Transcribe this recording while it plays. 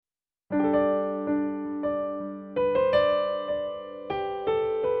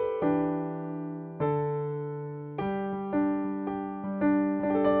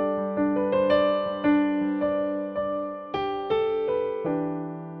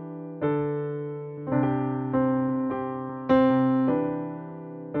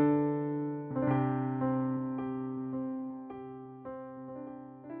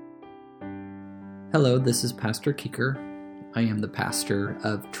Hello, this is Pastor Keeker. I am the pastor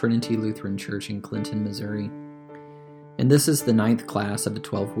of Trinity Lutheran Church in Clinton, Missouri. And this is the 9th class of a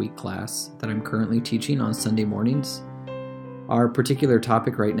 12-week class that I'm currently teaching on Sunday mornings. Our particular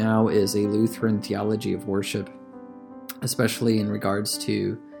topic right now is a Lutheran theology of worship, especially in regards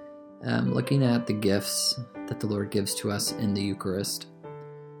to looking at the gifts that the Lord gives to us in the Eucharist,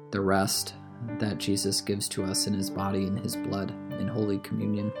 the rest that Jesus gives to us in His body and His blood in Holy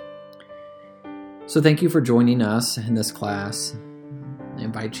Communion. So thank you for joining us in this class. I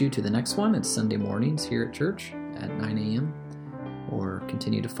invite you to the next one. It's Sunday mornings here at church at 9 a.m. or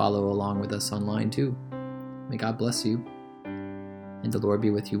continue to follow along with us online too. May God bless you and the Lord be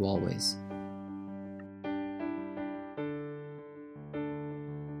with you always.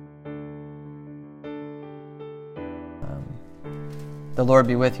 The Lord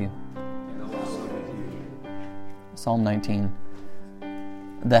be with you. Psalm 19.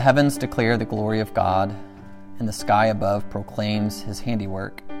 The heavens declare the glory of God, and the sky above proclaims His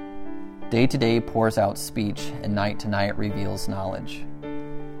handiwork. Day to day pours out speech, and night to night reveals knowledge.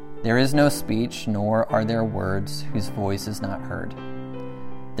 There is no speech, nor are there words whose voice is not heard.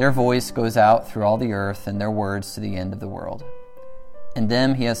 Their voice goes out through all the earth, and their words to the end of the world. In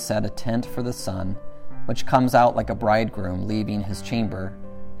them He has set a tent for the sun, which comes out like a bridegroom leaving his chamber,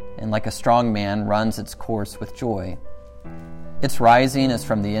 and like a strong man runs its course with joy. Its rising is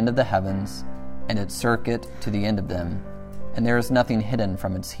from the end of the heavens, and its circuit to the end of them, and there is nothing hidden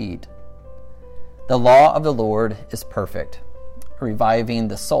from its heat. The law of the Lord is perfect, reviving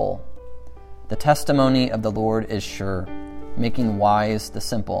the soul. The testimony of the Lord is sure, making wise the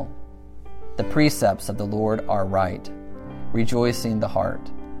simple. The precepts of the Lord are right, rejoicing the heart.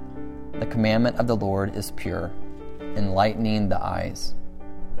 The commandment of the Lord is pure, enlightening the eyes.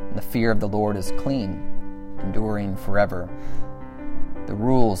 The fear of the Lord is clean, enduring forever. The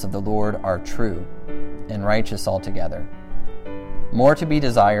rules of the Lord are true and righteous altogether. More to be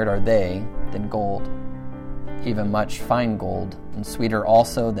desired are they than gold, even much fine gold, and sweeter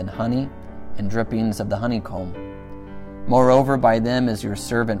also than honey and drippings of the honeycomb. Moreover, by them is your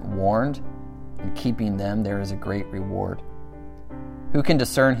servant warned, and keeping them there is a great reward. Who can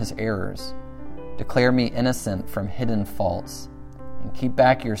discern his errors? Declare me innocent from hidden faults, and keep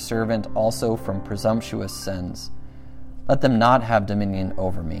back your servant also from presumptuous sins. Let them not have dominion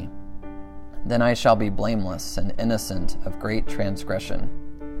over me. Then I shall be blameless and innocent of great transgression.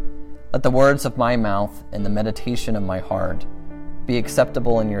 Let the words of my mouth and the meditation of my heart be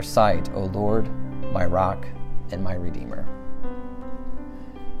acceptable in your sight, O Lord, my rock and my redeemer.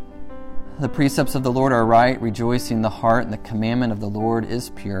 The precepts of the Lord are right, rejoicing the heart, and the commandment of the Lord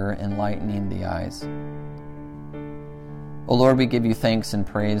is pure, enlightening the eyes. O Lord, we give you thanks and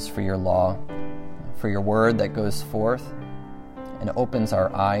praise for your law, for your word that goes forth and opens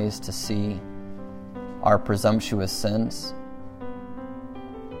our eyes to see our presumptuous sins,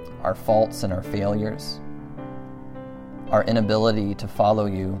 our faults and our failures, our inability to follow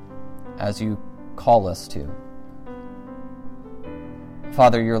you as you call us to.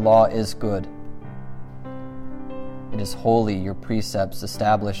 Father, your law is good. It is holy. Your precepts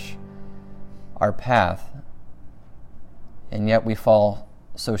establish our path, and yet we fall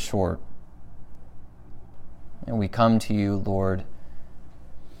so short. And we come to you, Lord,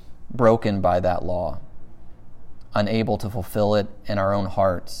 broken by that law, unable to fulfill it in our own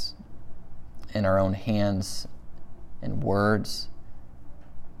hearts, in our own hands and words.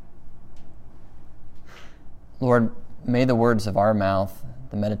 Lord, may the words of our mouth,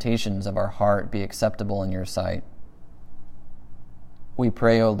 the meditations of our heart be acceptable in your sight. We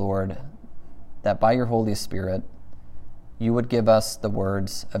pray, O Lord, that by your Holy Spirit, you would give us the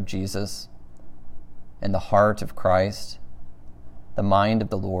words of Jesus and the heart of Christ, the mind of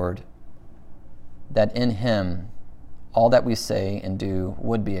the Lord, that in him all that we say and do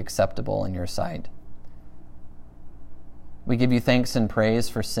would be acceptable in your sight. We give you thanks and praise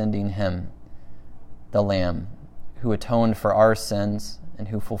for sending him, the Lamb, who atoned for our sins and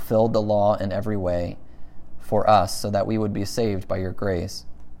who fulfilled the law in every way for us so that we would be saved by your grace.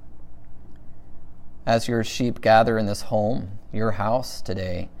 As your sheep gather in this home, your house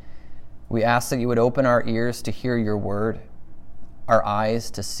today, we ask that you would open our ears to hear your word, our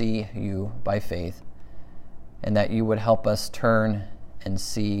eyes to see you by faith, and that you would help us turn and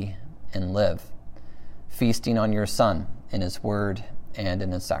see and live, feasting on your Son in his word and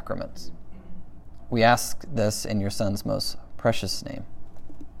in his sacraments. We ask this in your Son's most precious name.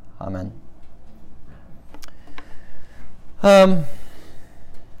 Amen.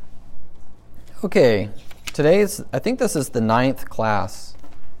 Okay, I think this is the 9th class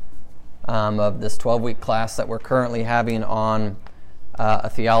of this 12-week class that we're currently having on a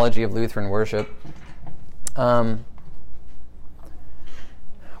theology of Lutheran worship. We're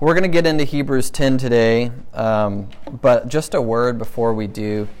going to get into Hebrews 10 today, but just a word before we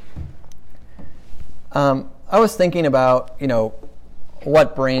do. I was thinking about,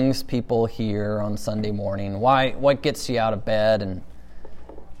 what brings people here on Sunday morning? What gets you out of bed and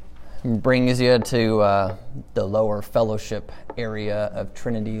brings you to the lower fellowship area of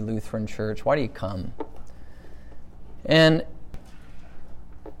Trinity Lutheran Church? Why do you come? And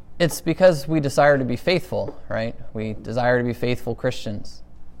it's because we desire to be faithful, right? We desire to be faithful Christians,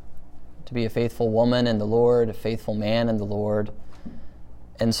 to be a faithful woman in the Lord, a faithful man in the Lord.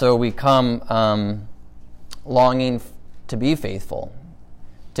 And so we come longing to be faithful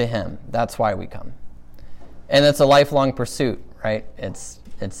to Him. That's why we come. And it's a lifelong pursuit, right? It's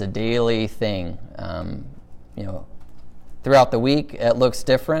a daily thing. Throughout the week, it looks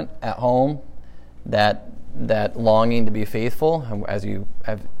different at home, that longing to be faithful as you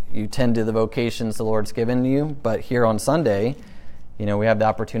tend to the vocations the Lord's given you. But here on Sunday, we have the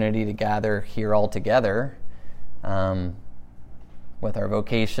opportunity to gather here all together with our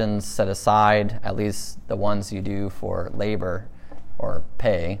vocations set aside, at least the ones you do for labor or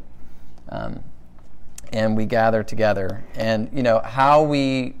pay. And we gather together. And, how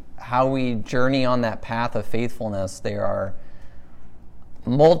we journey on that path of faithfulness, there are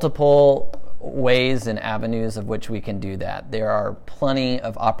multiple ways and avenues of which we can do that. There are plenty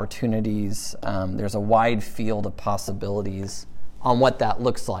of opportunities. There's a wide field of possibilities on what that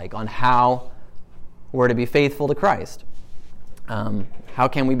looks like, on how we're to be faithful to Christ. How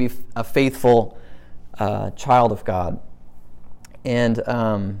can we be a faithful child of God? And,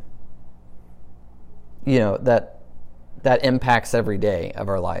 that impacts every day of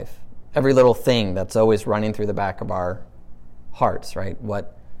our life. Every little thing that's always running through the back of our hearts, right?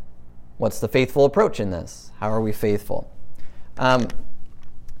 What's the faithful approach in this? How are we faithful?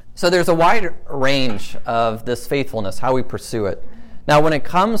 So there's a wide range of this faithfulness, how we pursue it. Now, when it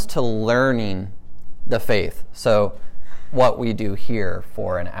comes to learning the faith, so what we do here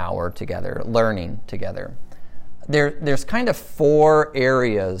for an hour together, learning together, there's kind of 4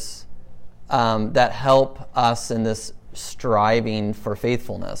 areas that help us in this striving for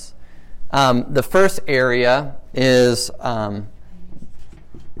faithfulness. The first area is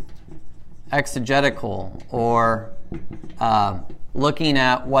exegetical, or looking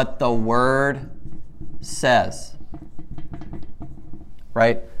at what the Word says.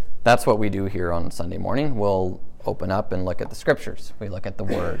 Right? That's what we do here on Sunday morning. We'll open up and look at the Scriptures. We look at the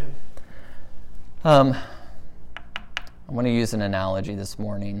Word. I want to use an analogy this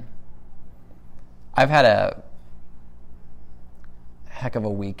morning. I've had a heck of a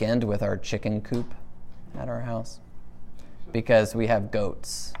weekend with our chicken coop at our house because we have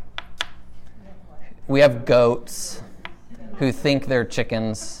goats. We have goats who think they're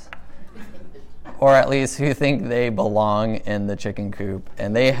chickens, or at least who think they belong in the chicken coop,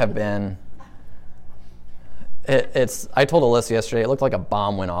 and they have been... I told Alyssa yesterday, it looked like a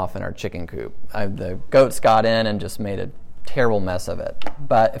bomb went off in our chicken coop. The goats got in and just made a terrible mess of it.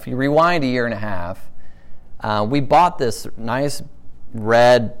 But if you rewind a year and a half, we bought this nice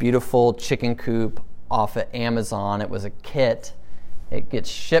red, beautiful chicken coop off of Amazon. It was a kit. It gets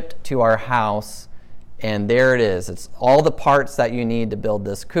shipped to our house, and there it is. It's all the parts that you need to build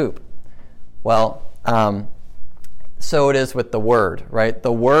this coop. Well, so it is with the Word, right?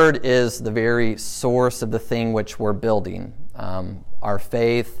 The Word is the very source of the thing which we're building. Our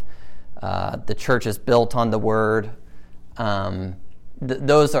faith, the church is built on the Word. That's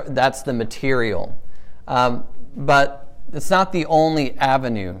the material. But it's not the only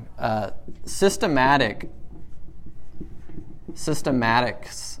avenue.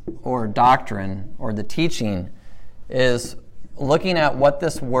 Systematics or doctrine or the teaching is looking at what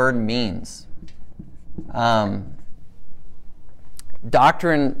this word means.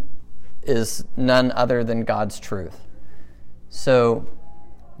 Doctrine is none other than God's truth. So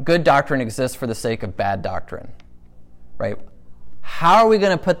good doctrine exists for the sake of bad doctrine, right? How are we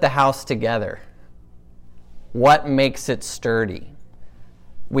going to put the house together? What makes it sturdy?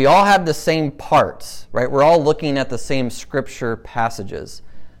 We all have the same parts, right? We're all looking at the same scripture passages,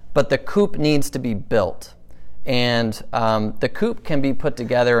 but the coop needs to be built. And the coop can be put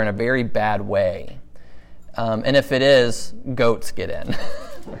together in a very bad way. And if it is, goats get in.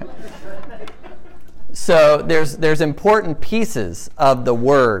 So there's important pieces of the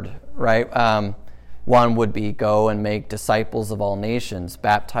word, right? One would be go and make disciples of all nations,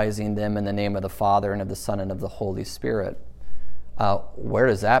 baptizing them in the name of the Father and of the Son and of the Holy Spirit. Where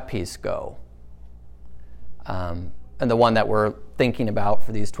does that piece go? And the one that we're thinking about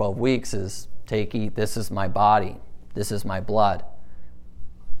for these 12 weeks is take, eat, this is my body, this is my blood.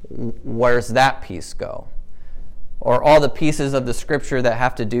 Where's that piece go? Or all the pieces of the Scripture that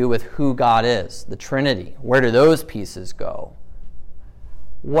have to do with who God is, the Trinity. Where do those pieces go?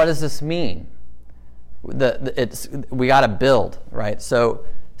 What does this mean? We got to build, right? So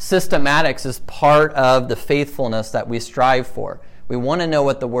systematics is part of the faithfulness that we strive for. We want to know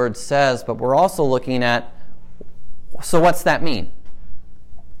what the Word says, but we're also looking at, so what's that mean?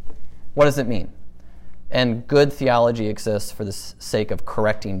 What does it mean? And good theology exists for the sake of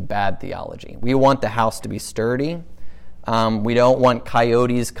correcting bad theology. We want the house to be sturdy. We don't want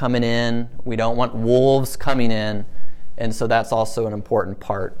coyotes coming in. We don't want wolves coming in. And so that's also an important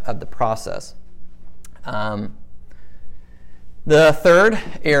part of the process. The third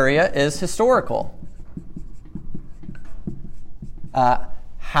area is historical.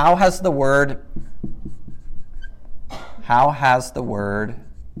 How has the word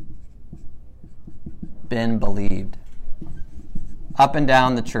been believed? Up and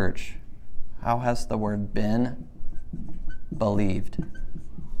down the church. How has the word been believed?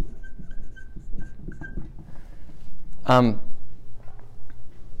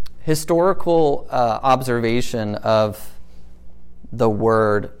 Historical observation of the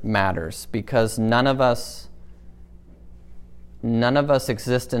word matters because none of us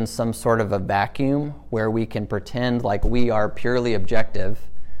exist in some sort of a vacuum where we can pretend like we are purely objective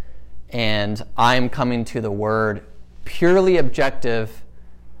and I'm coming to the word purely objective.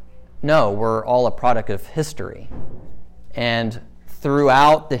 No, we're all a product of history. And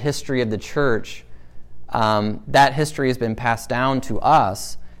throughout the history of the church, that history has been passed down to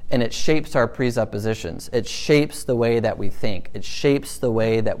us, and it shapes our presuppositions. It shapes the way that we think. It shapes the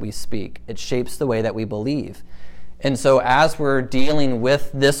way that we speak. It shapes the way that we believe. And so as we're dealing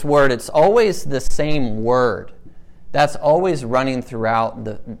with this word, it's always the same word. That's always running throughout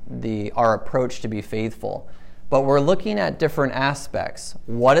our approach to be faithful. But we're looking at different aspects.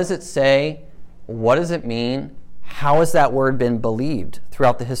 What does it say? What does it mean? How has that word been believed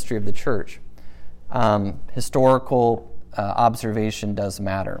throughout the history of the church? Historical observation does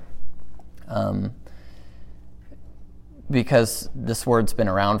matter. Because this word's been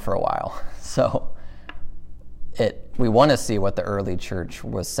around for a while. So we want to see what the early church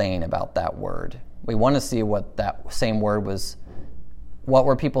was saying about that word. We want to see what that same word was. What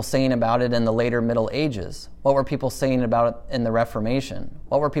were people saying about it in the later Middle Ages? What were people saying about it in the Reformation?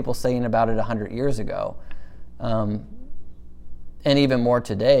 What were people saying about it 100 years ago? And even more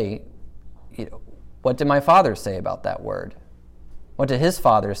today, what did my father say about that word? What did his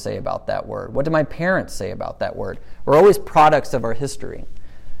father say about that word? What did my parents say about that word? We're always products of our history.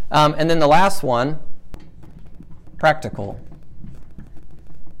 And then the last one, practical.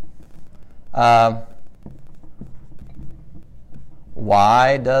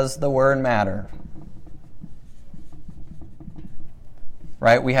 Why does the word matter?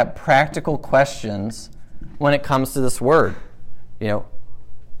 Right? We have practical questions when it comes to this word.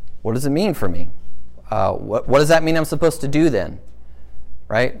 What does it mean for me? What does that mean I'm supposed to do then?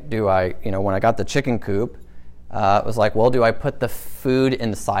 Right? Do I, when I got the chicken coop, it was like, well, do I put the food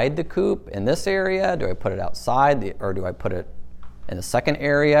inside the coop in this area? Do I put it outside? Or do I put it in the second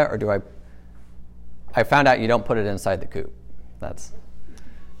area? Or do I found out you don't put it inside the coop.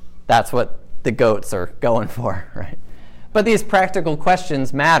 That's what the goats are going for, right? But these practical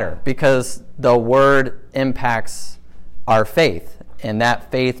questions matter because the word impacts our faith, and that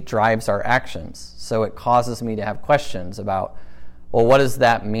faith drives our actions. So it causes me to have questions about, well, what does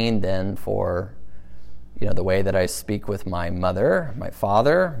that mean then for, the way that I speak with my mother, my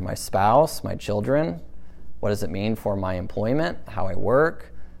father, my spouse, my children? What does it mean for my employment, how I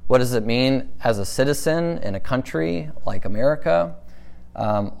work? What does it mean as a citizen in a country like America?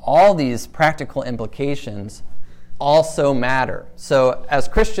 All these practical implications also matter. So as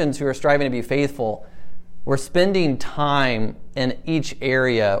Christians who are striving to be faithful, we're spending time in each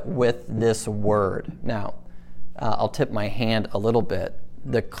area with this word. Now, I'll tip my hand a little bit.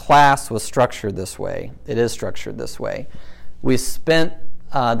 The class was structured this way. It is structured this way. We spent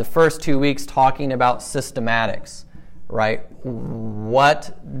the first 2 weeks talking about systematics, right?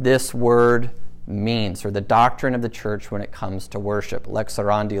 What this word means, or the doctrine of the church when it comes to worship. Lex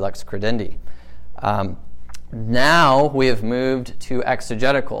orandi, lex credendi. Now we have moved to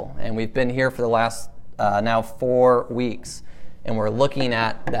exegetical, and we've been here for the last now 4 weeks, and we're looking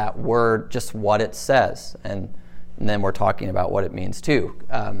at that word, just what it says, and then we're talking about what it means too.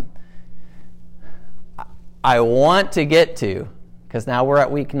 I want to get to, because now we're at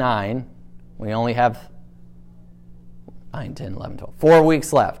week 9, we only have 9, 10, 11, 12, 4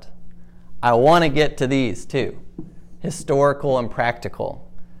 weeks left. I want to get to these too, historical and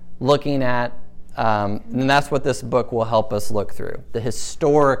practical, looking at, and that's what this book will help us look through, the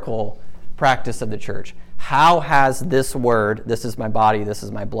historical practice of the church. how has this word, this is my body, this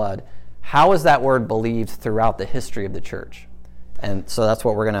is my blood, how is that word believed throughout the history of the church? And so that's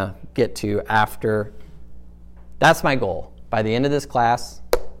what we're going to get to after. That's my goal. By the end of this class,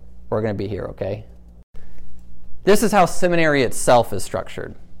 we're going to be here, okay? This is how seminary itself is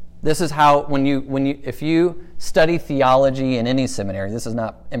structured. This is how, if you study theology in any seminary, this is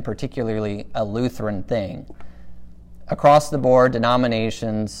not in particularly a Lutheran thing. Across the board,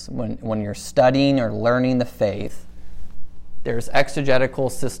 denominations, when you're studying or learning the faith, there's exegetical,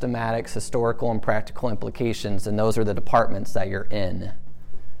 systematics, historical, and practical implications, and those are the departments that you're in.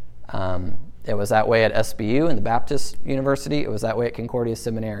 It was that way at SBU in the Baptist University. It was that way at Concordia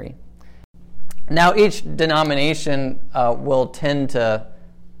Seminary. Now, each denomination will tend to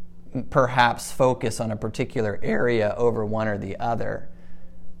perhaps focus on a particular area over one or the other.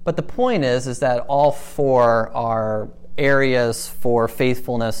 But the point is that all four are areas for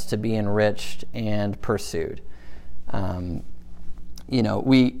faithfulness to be enriched and pursued.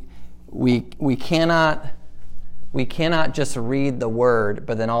 We cannot just read the word,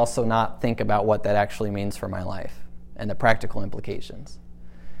 but then also not think about what that actually means for my life and the practical implications.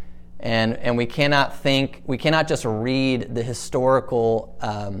 And we cannot just read the historical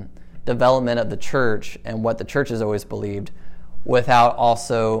development of the church and what the church has always believed without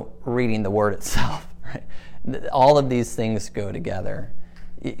also reading the word itself. Right? All of these things go together.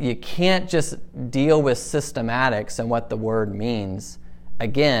 You can't just deal with systematics and what the word means,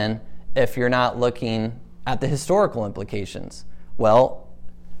 again, if you're not looking at the historical implications. Well,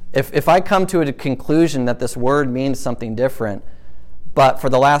 if I come to a conclusion that this word means something different, but for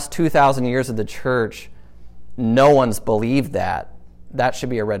the last 2,000 years of the church, no one's believed that should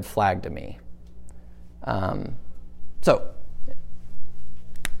be a red flag to me. So,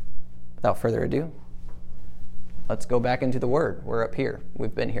 without further ado, let's go back into the Word. We're up here.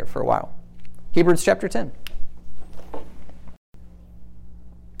 We've been here for a while. Hebrews chapter 10.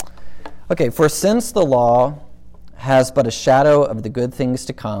 Okay, for since the law has but a shadow of the good things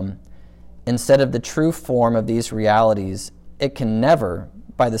to come, instead of the true form of these realities, it can never,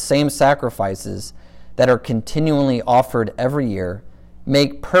 by the same sacrifices that are continually offered every year,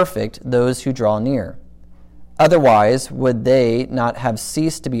 make perfect those who draw near. Otherwise would they not have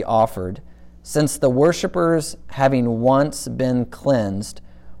ceased to be offered, since the worshippers, having once been cleansed,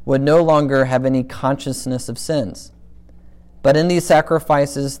 would no longer have any consciousness of sins. But in these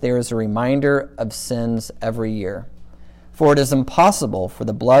sacrifices there is a reminder of sins every year. For it is impossible for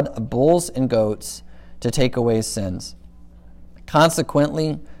the blood of bulls and goats to take away sins.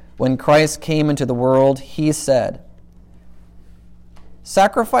 Consequently, when Christ came into the world, he said,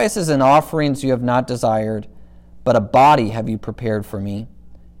 "Sacrifices and offerings you have not desired, but a body have you prepared for me.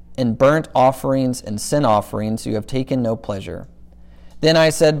 In burnt offerings and sin offerings you have taken no pleasure. Then I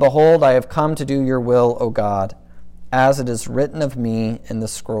said, Behold, I have come to do your will, O God, as it is written of me in the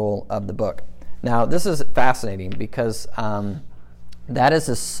scroll of the book." Now, this is fascinating because that is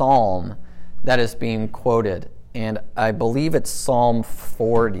a psalm that is being quoted, and I believe it's Psalm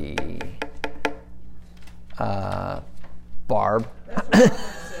 40. Barb? That's what it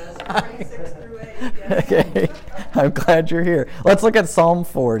says, 26 through 8. Yes. Okay, I'm glad you're here. Let's look at Psalm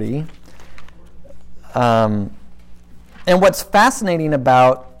 40. And what's fascinating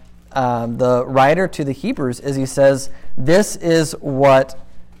about the writer to the Hebrews is he says, this is what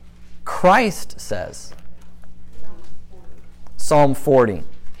Christ says. Psalm 40.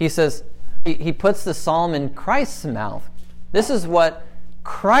 He says, he puts the psalm in Christ's mouth. This is what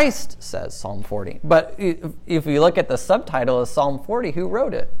Christ says, Psalm 40. But if you look at the subtitle of Psalm 40, who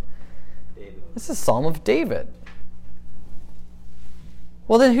wrote it? David. This is Psalm of David.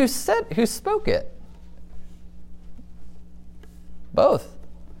 Well, then who spoke it? Both.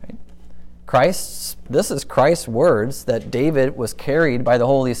 Right? This is Christ's words that David was carried by the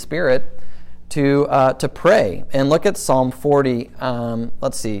Holy Spirit to pray. And look at Psalm 40.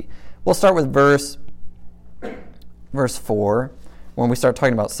 Let's see. We'll start with verse 4. When we start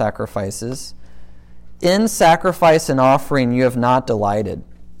talking about sacrifices. In sacrifice and offering you have not delighted,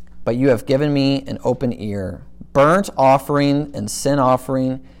 but you have given me an open ear. Burnt offering and sin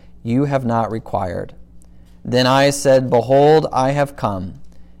offering you have not required. Then I said, Behold, I have come.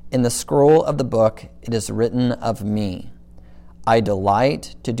 In the scroll of the book it is written of me. I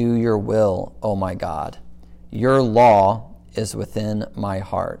delight to do your will, O my God. Your law is within my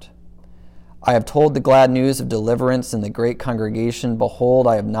heart. I have told the glad news of deliverance in the great congregation. Behold,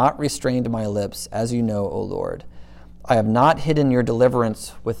 I have not restrained my lips, as you know, O Lord. I have not hidden your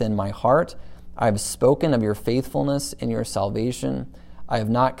deliverance within my heart. I have spoken of your faithfulness and your salvation. I have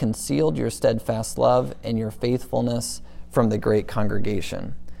not concealed your steadfast love and your faithfulness from the great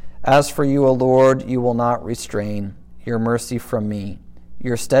congregation. As for you, O Lord, you will not restrain your mercy from me.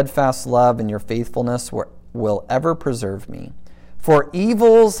 Your steadfast love and your faithfulness will ever preserve me. For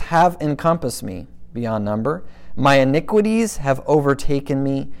evils have encompassed me beyond number. My iniquities have overtaken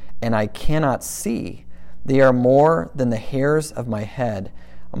me, and I cannot see. They are more than the hairs of my head.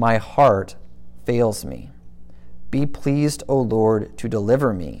 My heart fails me. Be pleased, O Lord, to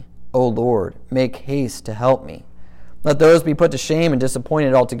deliver me. O Lord, make haste to help me. Let those be put to shame and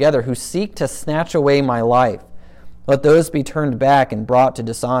disappointed altogether who seek to snatch away my life. Let those be turned back and brought to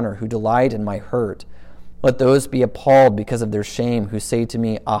dishonor who delight in my hurt. Let those be appalled because of their shame who say to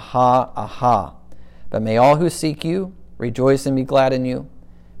me, Aha, aha. But may all who seek you rejoice and be glad in you.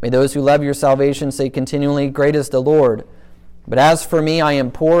 May those who love your salvation say continually, Great is the Lord. But as for me, I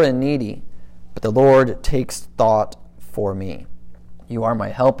am poor and needy, but the Lord takes thought for me. You are my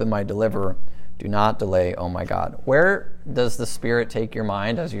help and my deliverer. Do not delay, oh my God. Where does the Spirit take your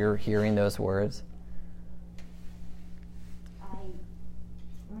mind as you're hearing those words?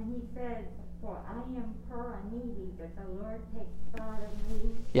 When he says, For I am poor and needy, but the Lord takes thought of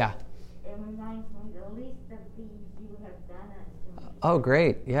me. Yeah. It reminds me, the least of these you have done unto me. Oh,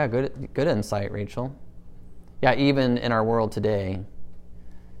 great. Yeah, good insight, Rachel. Yeah, even in our world today,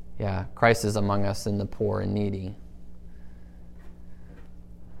 yeah, Christ is among us in the poor and needy.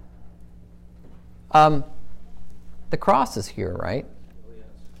 The cross is here, right?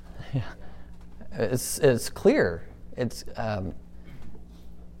 Yeah. It's clear. It's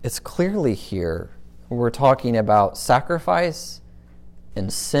clearly here. We're talking about sacrifice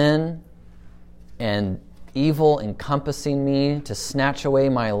and sin and evil encompassing me to snatch away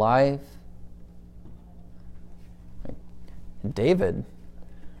my life. David,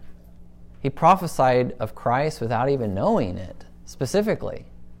 he prophesied of Christ without even knowing it specifically,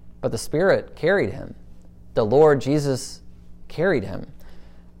 but the Spirit carried him. The Lord Jesus carried him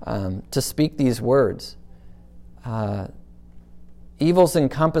to speak these words. Evils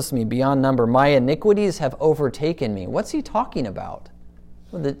encompass me beyond number. My iniquities have overtaken me. What's he talking about?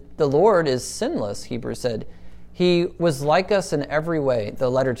 Well, the Lord is sinless, Hebrews said. He was like us in every way, the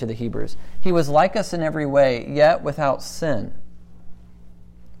letter to the Hebrews. He was like us in every way, yet without sin.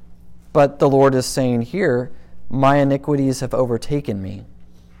 But the Lord is saying here, my iniquities have overtaken me.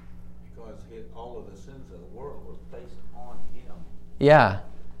 Because all of the sins of the world were placed on him. Yeah.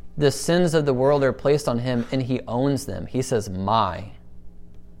 The sins of the world are placed on him, and he owns them. He says, my.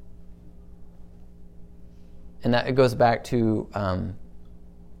 And that it goes back to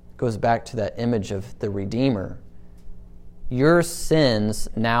that image of the Redeemer. Your sins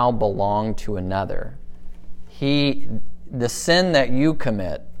now belong to another. The sin that you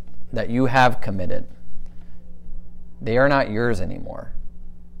commit, that you have committed, they are not yours anymore.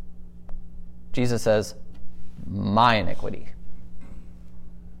 Jesus says, my iniquity.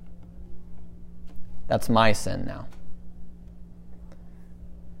 That's my sin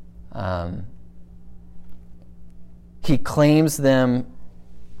now. He claims them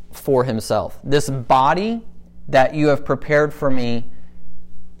for himself. This body that you have prepared for me,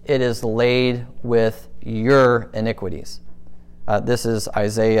 it is laid with your iniquities. This is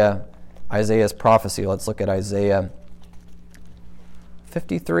Isaiah's prophecy. Let's look at Isaiah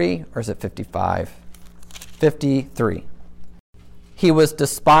 53, or is it 55? 53. He was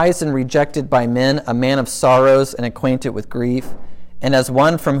despised and rejected by men, a man of sorrows and acquainted with grief. And as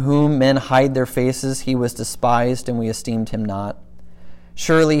one from whom men hide their faces, he was despised, and we esteemed him not.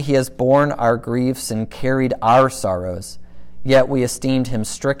 Surely he has borne our griefs and carried our sorrows. Yet we esteemed him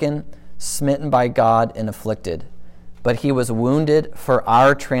stricken, smitten by God, and afflicted. But he was wounded for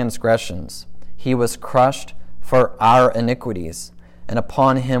our transgressions. He was crushed for our iniquities. And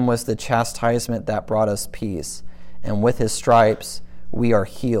upon him was the chastisement that brought us peace. And with his stripes we are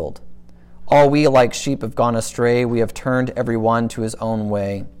healed. All we like sheep have gone astray. We have turned every one to his own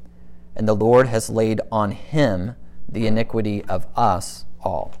way. And the Lord has laid on him the iniquity of us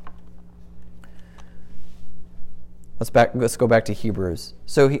all. Let's go back to Hebrews.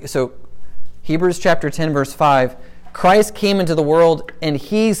 So Hebrews chapter 10, verse 5, Christ came into the world, and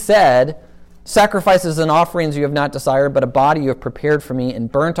he said, sacrifices and offerings you have not desired, but a body you have prepared for me,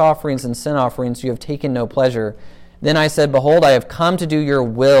 and burnt offerings and sin offerings you have taken no pleasure. Then I said, Behold, I have come to do your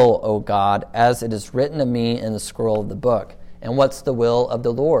will, O God, as it is written of me in the scroll of the book. And what's the will of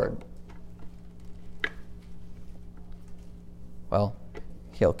the Lord? Well,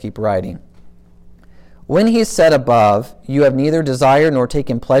 he'll keep writing. When he said above, You have neither desired nor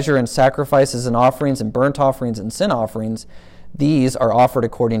taken pleasure in sacrifices and offerings and burnt offerings and sin offerings, these are offered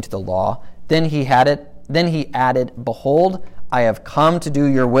according to the law. Then he added, Behold, I have come to do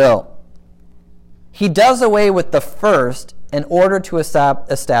your will. He does away with the first in order to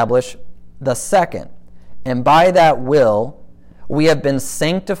establish the second. And by that will, we have been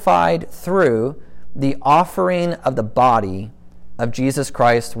sanctified through the offering of the body of Jesus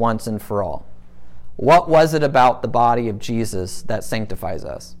Christ once and for all. What was it about the body of Jesus that sanctifies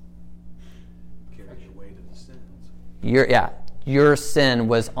us? Carries the weight of the sins. Your sin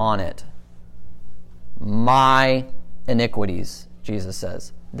was on it. My iniquities, Jesus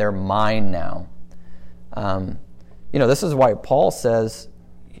says, they're mine now. This is why Paul says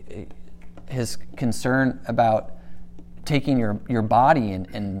his concern about taking your body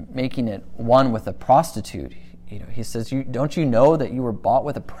and making it one with a prostitute. He says, don't you know that you were bought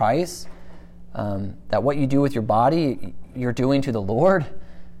with a price? That what you do with your body, you're doing to the Lord.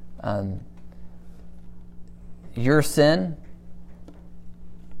 Your sin,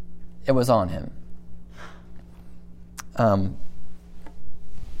 it was on him.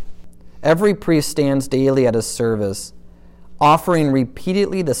 Every priest stands daily at his service, offering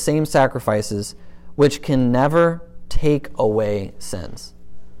repeatedly the same sacrifices, which can never take away sins.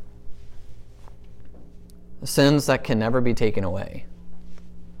 Sins that can never be taken away.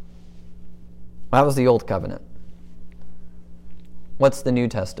 That was the Old Covenant. What's the New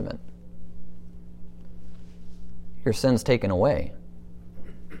Testament? Your sin's taken away.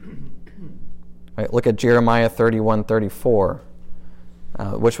 Right, look at Jeremiah 31:34,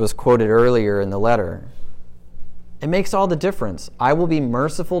 which was quoted earlier in the letter. It makes all the difference. I will be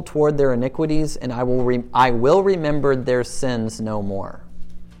merciful toward their iniquities, and I will remember their sins no more.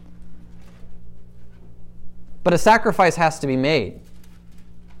 But a sacrifice has to be made.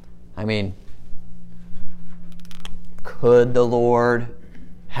 I mean, could the Lord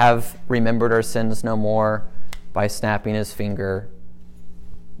have remembered our sins no more by snapping his finger?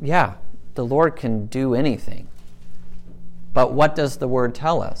 Yeah, the Lord can do anything. But what does the word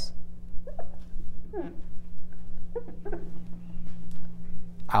tell us?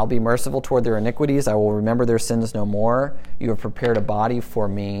 I'll be merciful toward their iniquities. I will remember their sins no more. You have prepared a body for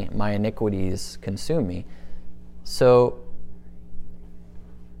me. My iniquities consume me. So,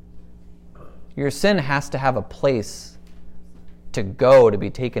 your sin has to have a place to go to be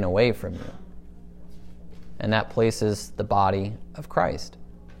taken away from you. And that place is the body of Christ.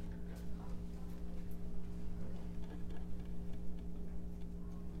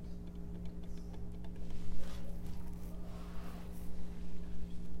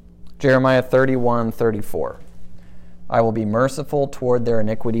 Jeremiah 31:34. I will be merciful toward their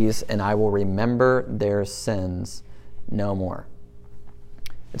iniquities, and I will remember their sins no more.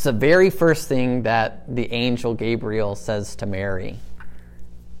 It's the very first thing that the angel Gabriel says to Mary.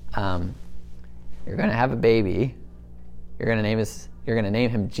 You're going to have a baby. You're going to name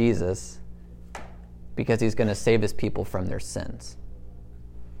him Jesus, because he's going to save his people from their sins.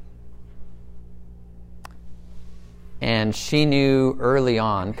 And she knew early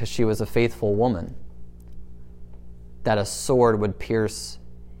on, because she was a faithful woman, that a sword would pierce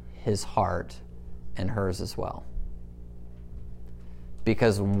his heart and hers as well.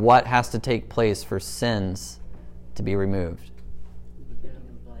 Because what has to take place for sins to be removed?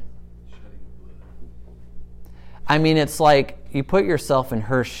 I mean, it's like you put yourself in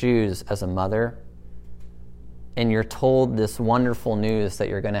her shoes as a mother, and you're told this wonderful news that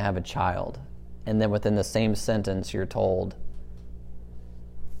you're going to have a child. And then within the same sentence, you're told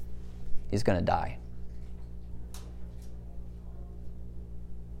he's going to die.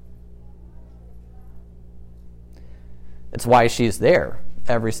 It's why she's there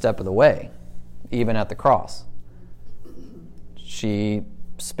every step of the way, even at the cross. She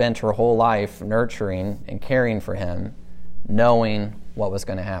spent her whole life nurturing and caring for him, knowing what was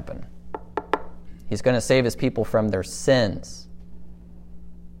going to happen. He's going to save his people from their sins.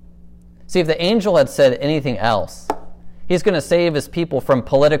 See, if the angel had said anything else, he's going to save his people from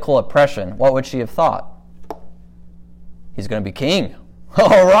political oppression, what would she have thought? He's going to be king.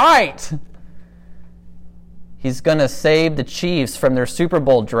 All right. He's going to save the Chiefs from their Super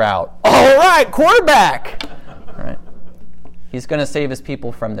Bowl drought. All right, quarterback. All right. He's going to save his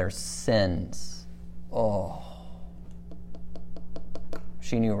people from their sins. Oh.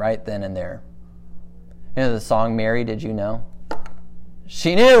 She knew right then and there. You know the song, Mary, Did You Know?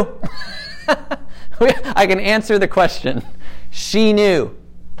 She knew. I can answer the question. She knew.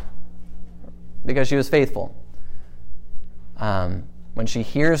 Because she was faithful. When she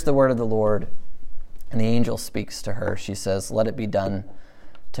hears the word of the Lord and the angel speaks to her, she says, "Let it be done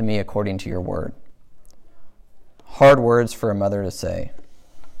to me according to your word." Hard words for a mother to say.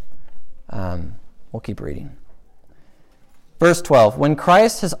 We'll keep reading. Verse 12. When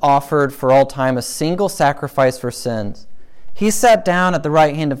Christ has offered for all time a single sacrifice for sins, He sat down at the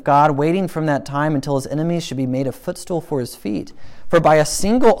right hand of God, waiting from that time until his enemies should be made a footstool for his feet. For by a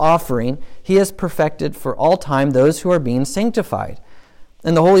single offering he has perfected for all time those who are being sanctified.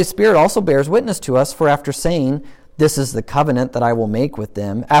 And the Holy Spirit also bears witness to us, for after saying, "This is the covenant that I will make with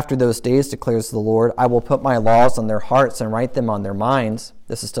them. After those days, declares the Lord, I will put my laws on their hearts and write them on their minds."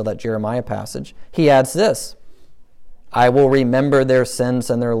 This is still that Jeremiah passage. He adds this, "I will remember their sins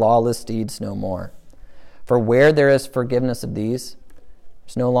and their lawless deeds no more. For where there is forgiveness of these,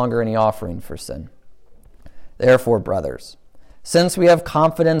 there's no longer any offering for sin. Therefore, brothers, since we have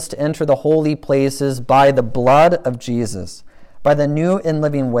confidence to enter the holy places by the blood of Jesus, by the new and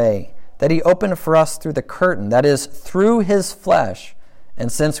living way that he opened for us through the curtain, that is, through his flesh,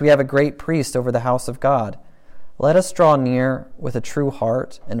 and since we have a great priest over the house of God, let us draw near with a true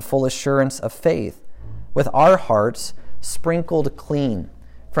heart and full assurance of faith, with our hearts sprinkled clean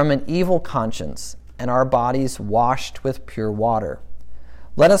from an evil conscience and our bodies washed with pure water.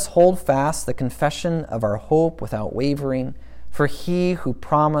 Let us hold fast the confession of our hope without wavering, for he who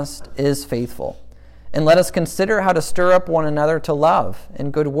promised is faithful. And let us consider how to stir up one another to love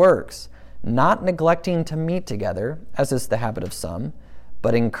and good works, not neglecting to meet together, as is the habit of some,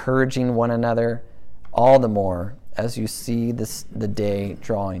 but encouraging one another all the more as you see the day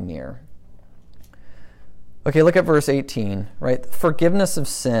drawing near." Okay, look at verse 18, right? Forgiveness of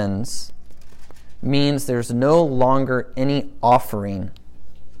sins means there's no longer any offering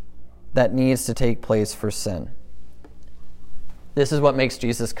that needs to take place for sin. This is what makes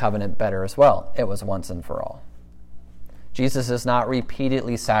Jesus' covenant better as well. It was once and for all. Jesus is not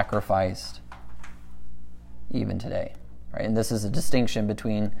repeatedly sacrificed even today, right? And this is a distinction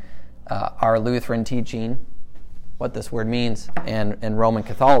between our Lutheran teaching, what this word means, and Roman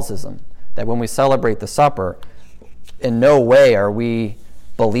Catholicism. That when we celebrate the supper, in no way are we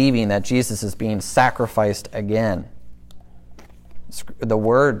believing that Jesus is being sacrificed again. The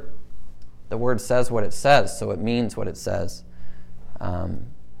word says what it says, so it means what it says.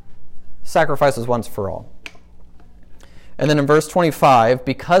 Sacrifice was once for all. And then in verse 25,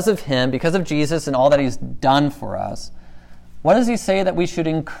 because of him, because of Jesus and all that he's done for us, what does he say that we should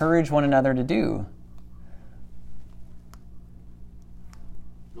encourage one another to do?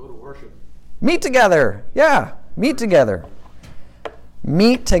 Go to worship. Meet together. Yeah, meet together.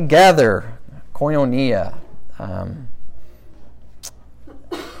 Meet together. Koinonia.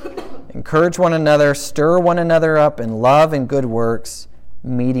 Encourage one another, stir one another up in love and good works,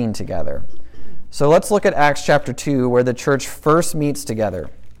 meeting together. So let's look at Acts chapter 2, where the church first meets together.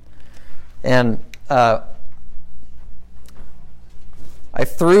 And I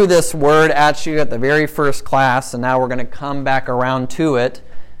threw this word at you at the very first class, and now we're going to come back around to it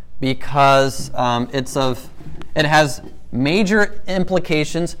because it has major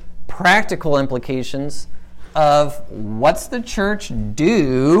implications, practical implications of what's the church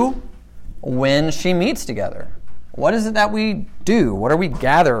do when she meets together. What is it that we do? What are we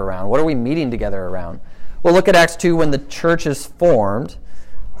gather around? What are we meeting together around? Well, look at Acts 2 when the church is formed.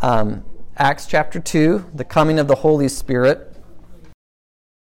 Acts chapter 2, the coming of the Holy Spirit.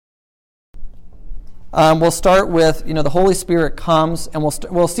 We'll start with, the Holy Spirit comes, and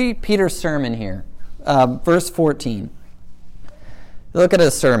we'll see Peter's sermon here. Verse 14. Look at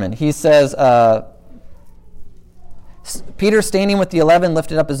his sermon. He says, Peter, standing with the 11,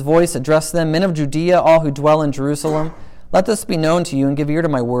 lifted up his voice, addressed them, "Men of Judea, all who dwell in Jerusalem, let this be known to you, and give ear to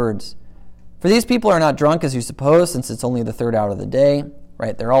my words. For these people are not drunk as you suppose, since it's only the third hour of the day."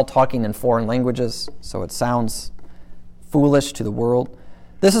 Right? They're all talking in foreign languages, so it sounds foolish to the world.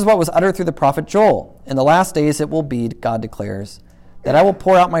 "This is what was uttered through the prophet Joel. In the last days it will be, God declares, that I will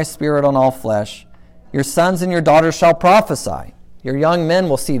pour out my spirit on all flesh. Your sons and your daughters shall prophesy. Your young men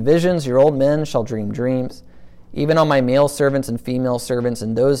will see visions. Your old men shall dream dreams. Even on my male servants and female servants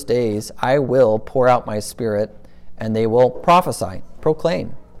in those days I will pour out my spirit, and they will prophesy,"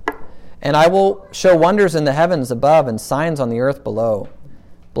 proclaim. "And I will show wonders in the heavens above and signs on the earth below,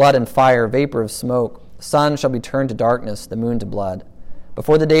 blood and fire, vapor of smoke. The sun shall be turned to darkness, the moon to blood.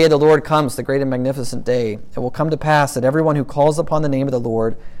 Before the day of the Lord comes, the great and magnificent day, it will come to pass that everyone who calls upon the name of the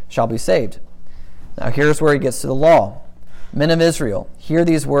Lord shall be saved." Now here's where he gets to the law. "Men of Israel, hear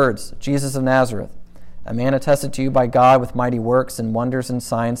these words, Jesus of Nazareth, a man attested to you by God with mighty works and wonders and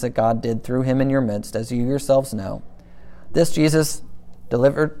signs that God did through him in your midst, as you yourselves know. This Jesus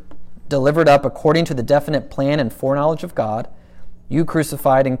delivered up according to the definite plan and foreknowledge of God, you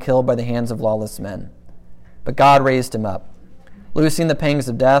crucified and killed by the hands of lawless men. But God raised him up, loosing the pangs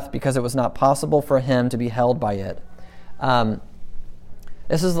of death, because it was not possible for him to be held by it."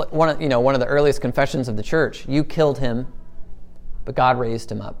 This is one of the earliest confessions of the church. You killed him, but God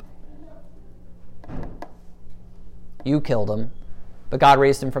raised him up. You killed him, but God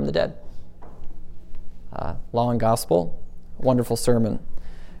raised him from the dead. Law and Gospel, wonderful sermon.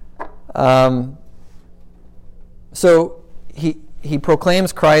 So he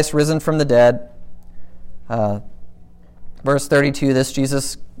proclaims Christ risen from the dead. Verse 32, this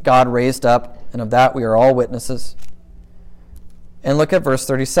Jesus God raised up, and of that we are all witnesses. And look at verse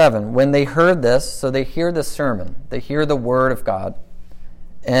 37. When they heard this, so they hear this sermon, they hear the word of God,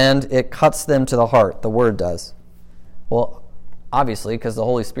 and it cuts them to the heart. The word does. Well, obviously, because the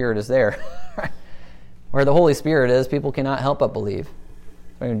Holy Spirit is there. Where the Holy Spirit is, people cannot help but believe.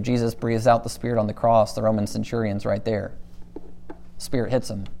 When Jesus breathes out the Spirit on the cross, the Roman centurion's right there. Spirit hits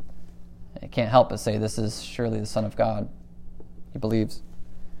him. He can't help but say, this is surely the Son of God. He believes.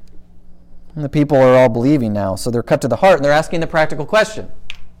 And the people are all believing now, so they're cut to the heart, and they're asking the practical question.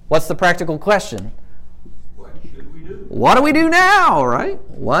 What's the practical question? What should we do? What do we do now, right?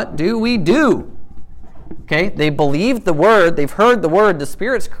 What do we do? Okay, they believed the word, they've heard the word, the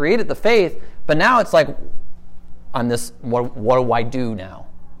Spirit's created the faith, but now it's like, on this, what do I do now?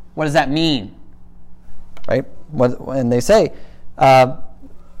 What does that mean? Right? And they say,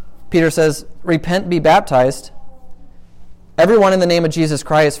 Peter says, repent, be baptized, everyone in the name of Jesus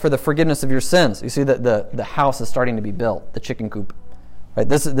Christ for the forgiveness of your sins. You see that the house is starting to be built, the chicken coop. Right?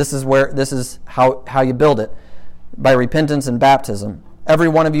 This is how you build it, by repentance and baptism. Every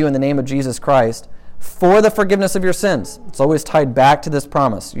one of you in the name of Jesus Christ for the forgiveness of your sins. It's always tied back to this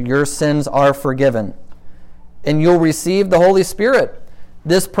promise. Your sins are forgiven. And you'll receive the Holy Spirit.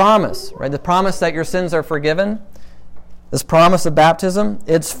 This promise, right? The promise that your sins are forgiven, this promise of baptism,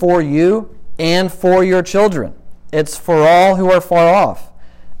 it's for you and for your children. It's for all who are far off,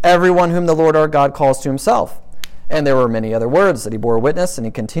 everyone whom the Lord our God calls to himself. And there were many other words that he bore witness, and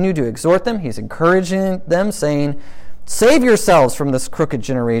he continued to exhort them. He's encouraging them, saying, save yourselves from this crooked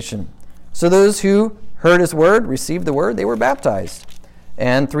generation. So those who heard his word, received the word, they were baptized.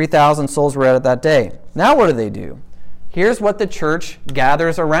 And 3,000 souls were added that day. Now what do? Here's what the church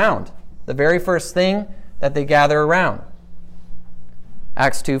gathers around. The very first thing that they gather around.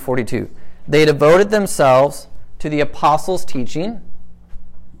 Acts 2:42. They devoted themselves to the apostles' teaching.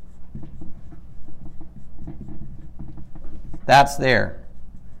 That's there.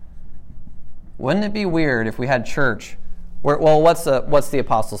 Wouldn't it be weird if we had church where, well, what's the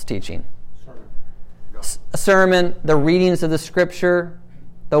apostles' teaching? A sermon, the readings of the scripture,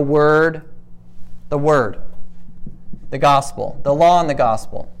 the word, the gospel, the law and the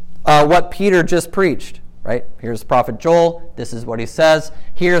gospel. What Peter just preached, right? Here's Prophet Joel. This is what he says.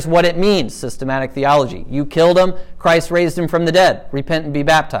 Here's what it means, systematic theology. You killed him. Christ raised him from the dead. Repent and be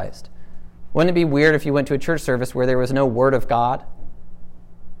baptized. Wouldn't it be weird if you went to a church service where there was no word of God?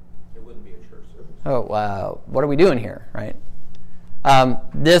 It wouldn't be a church service. Oh, wow. What are we doing here, right?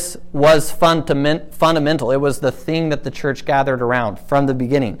 This was fundamental. It was the thing that the church gathered around from the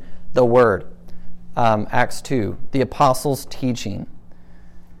beginning, the word. Acts 2, the apostles' teaching.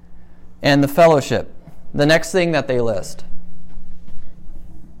 And the fellowship. The next thing that they list.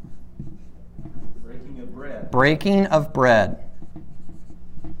 Breaking of bread. Breaking of bread.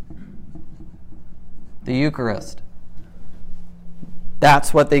 The Eucharist.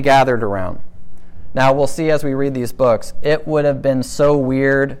 That's what they gathered around. Now, we'll see as we read these books, it would have been so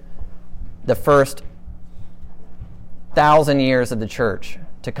weird the first 1,000 years of the church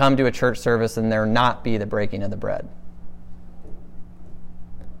to come to a church service and there not be the breaking of the bread.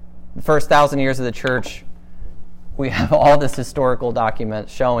 The first 1,000 years of the church, we have all this historical document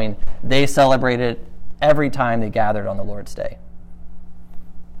showing they celebrated every time they gathered on the Lord's Day.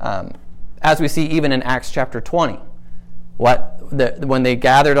 As we see even in Acts chapter 20, when they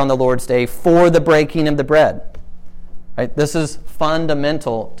gathered on the Lord's Day for the breaking of the bread. Right? This is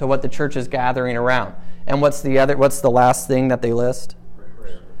fundamental to what the church is gathering around. And what's the last thing that they list?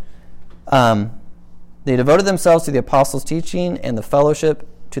 They devoted themselves to the apostles' teaching and the fellowship,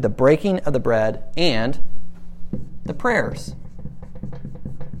 to the breaking of the bread, and the prayers.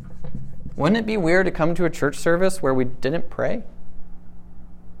 Wouldn't it be weird to come to a church service where we didn't pray?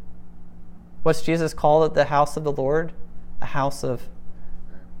 What's Jesus called it, the house of the Lord? A house of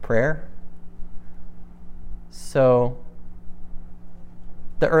prayer. So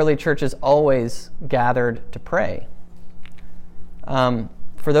the early churches always gathered to pray.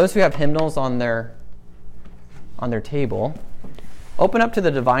 For those who have hymnals on their table, open up to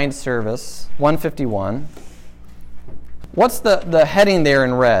the Divine Service, 151. What's the heading there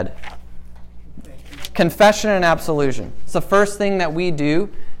in red? Confession and absolution. It's the first thing that we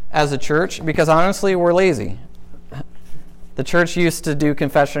do as a church because honestly we're lazy. The church used to do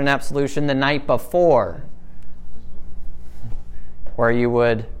confession and absolution the night before, where you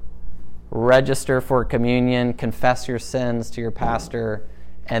would register for communion, confess your sins to your pastor,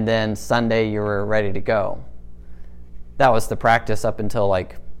 and then Sunday you were ready to go. That was the practice up until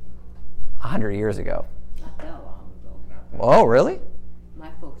like 100 years ago. Not that long ago. Oh, really?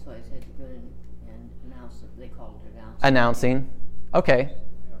 My folks always had to go and announce it. They called it announcing. Announcing. Okay.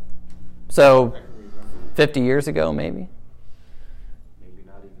 So 50 years ago, maybe? Maybe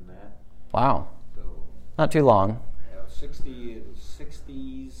not even that. Wow. So, Not too long.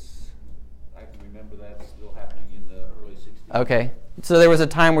 60s, I can remember that still happening in the early 60s. Okay. So there was a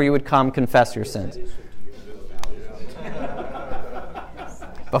time where you would come confess your sins. That is 50 years ago now, isn't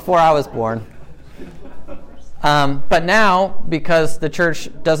it? Before I was born. But now, because the church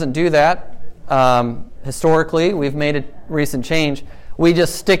doesn't do that, historically, we've made a recent change. We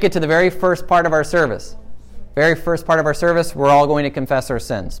just stick it to the very first part of our service. Very first part of our service, we're all going to confess our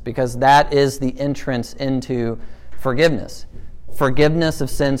sins, because that is the entrance into forgiveness. Forgiveness of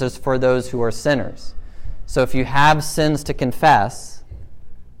sins is for those who are sinners. So if you have sins to confess,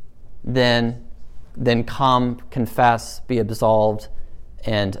 then come, confess, be absolved,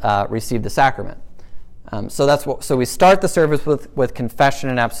 and receive the sacrament. So we start the service with confession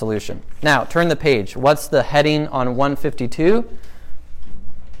and absolution. Now, turn the page. What's the heading on 152?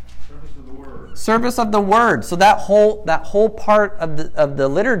 Service of the Word. Service of the Word. So that whole part of the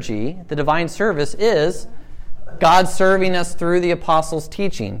liturgy, the divine service, is God serving us through the apostles'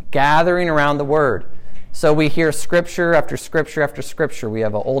 teaching, gathering around the Word. So we hear Scripture after Scripture after Scripture. We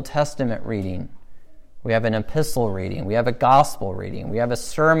have an Old Testament reading. We have an epistle reading. We have a gospel reading. We have a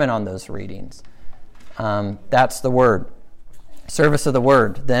sermon on those readings. That's the Word. Service of the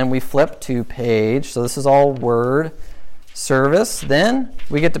Word. Then we flip to page. So this is all Word service. Then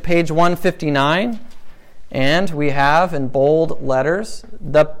we get to page 159. And we have in bold letters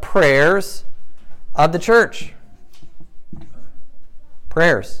the prayers of the church.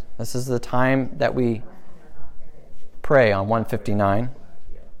 Prayers. This is the time that we pray on 159.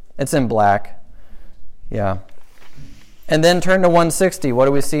 It's in black. Yeah. And then turn to 160. What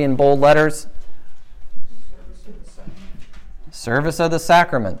do we see in bold letters? Service of the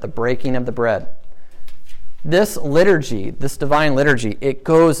sacrament, the breaking of the bread. This liturgy, this divine liturgy, it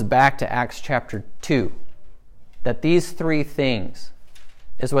goes back to Acts chapter 2. That these three things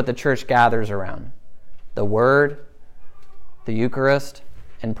is what the church gathers around. The Word, the Eucharist,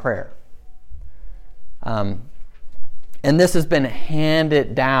 and prayer. And this has been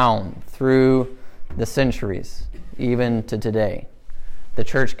handed down through the centuries, even to today. The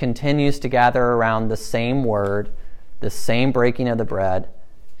church continues to gather around the same Word, the same breaking of the bread,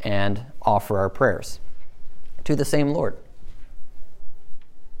 and offer our prayers to the same Lord.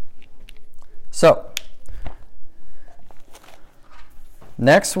 So,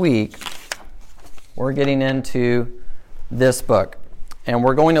 next week, we're getting into this book, and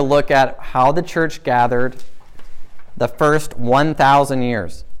we're going to look at how the church gathered the first 1,000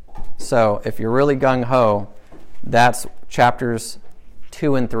 years. So, if you're really gung-ho, that's chapters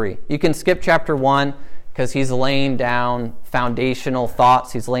 2 and 3. You can skip chapter 1 because he's laying down foundational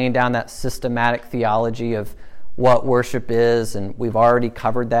thoughts. He's laying down that systematic theology of what worship is, and we've already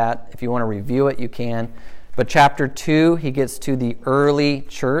covered that. If you want to review it, you can. But chapter 2, he gets to the early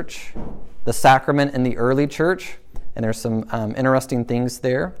church, the sacrament in the early church, and there's some interesting things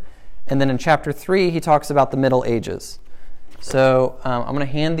there. And then in chapter 3, he talks about the Middle Ages. So I'm going to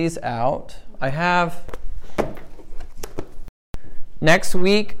hand these out. I have... Next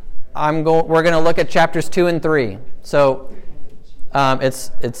week, we're going to look at chapters 2 and 3. So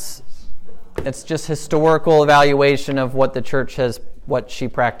it's just historical evaluation of what the church what she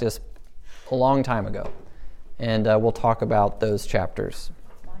practiced a long time ago. And we'll talk about those chapters.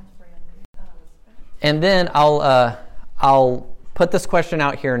 And then I'll put this question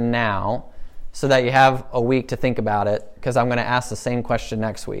out here now so that you have a week to think about it, because I'm going to ask the same question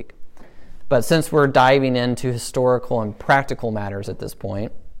next week. But since we're diving into historical and practical matters at this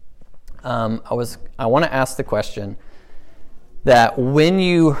point, I want to ask the question that when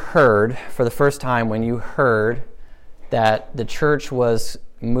you heard, for the first time, when you heard that the church was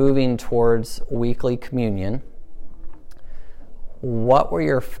moving towards weekly communion, what were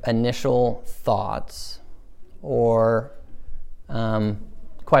your initial thoughts or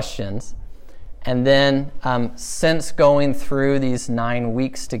questions? And then since going through these 9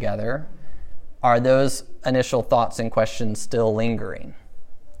 weeks together, are those initial thoughts and questions still lingering?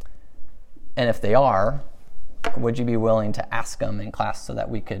 And if they are, would you be willing to ask them in class so that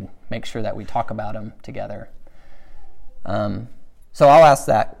we could make sure that we talk about them together? So I'll ask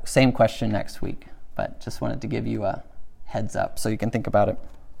that same question next week, but just wanted to give you a heads up so you can think about it.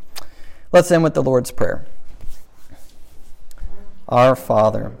 Let's end with the Lord's Prayer. Our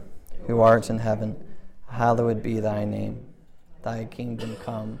Father, who art in heaven, hallowed be thy name. Thy kingdom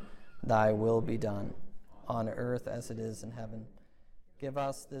come, thy will be done, on earth as it is in heaven. Give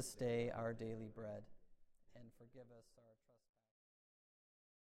us this day our daily bread, and forgive us